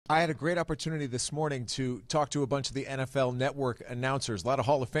I had a great opportunity this morning to talk to a bunch of the NFL Network announcers, a lot of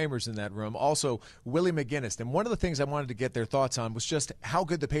Hall of Famers in that room, also Willie McGinest. And one of the things I wanted to get their thoughts on was just how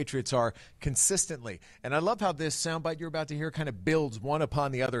good the Patriots are consistently. And I love how this soundbite you're about to hear kind of builds one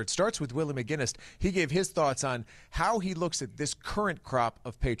upon the other. It starts with Willie McGinest. He gave his thoughts on how he looks at this current crop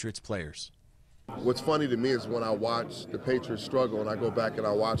of Patriots players. What's funny to me is when I watch the Patriots struggle and I go back and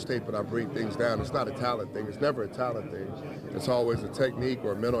I watch tape and I break things down, it's not a talent thing. It's never a talent thing. It's always a technique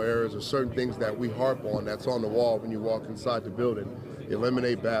or mental errors or certain things that we harp on that's on the wall when you walk inside the building.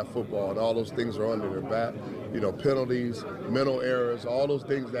 Eliminate bad football, and all those things are under their bat. Penalties, mental errors, all those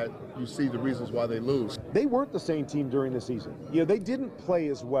things that you see the reasons why they lose. They weren't the same team during the season. They didn't play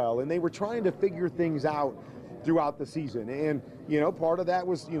as well, and they were trying to figure things out throughout the season. And, part of that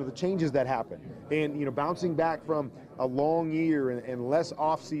was, the changes that happened. And, bouncing back from a long year and less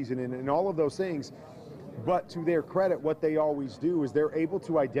off-season and all of those things. But to their credit, what they always do is they're able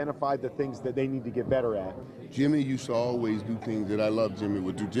to identify the things that they need to get better at. Jimmy used to always do things that I love Jimmy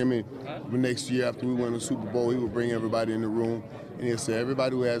would do. Jimmy, the next year after we won the Super Bowl, he would bring everybody in the room and he'd say,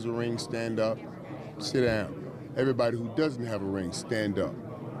 everybody who has a ring, stand up, sit down. Everybody who doesn't have a ring, stand up.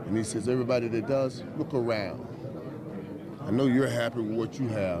 And he says, everybody that does, look around. I know you're happy with what you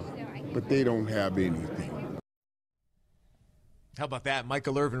have, but they don't have anything. How about that?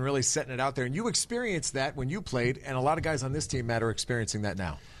 Michael Irvin really setting it out there. And you experienced that when you played, and a lot of guys on this team, Matt, are experiencing that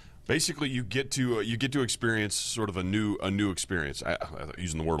now. Basically, you get to experience sort of a new experience. I'm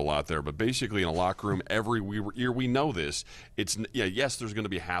using the word a lot there, but basically in a locker room every year we know this. Yes, there's going to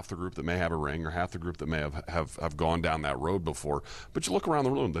be half the group that may have a ring or half the group that may have gone down that road before. But you look around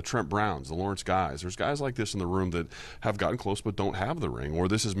the room, the Trent Browns, the Lawrence guys. There's guys like this in the room that have gotten close but don't have the ring, or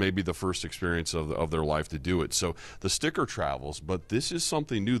this is maybe the first experience of their life to do it. So the sticker travels, but this is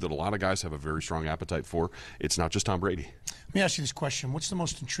something new that a lot of guys have a very strong appetite for. It's not just Tom Brady. Let me ask you this question. What's the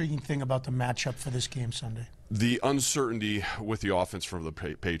most intriguing thing about the matchup for this game Sunday? The uncertainty with the offense from the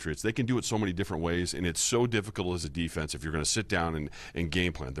Patriots. They can do it so many different ways, and it's so difficult as a defense if you're going to sit down and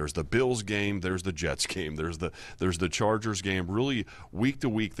game plan. There's the Bills game, there's the Jets game, there's the Chargers game. Really, week to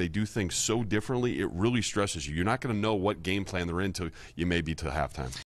week, they do things so differently, it really stresses you. You're not going to know what game plan they're in until you may be to halftime.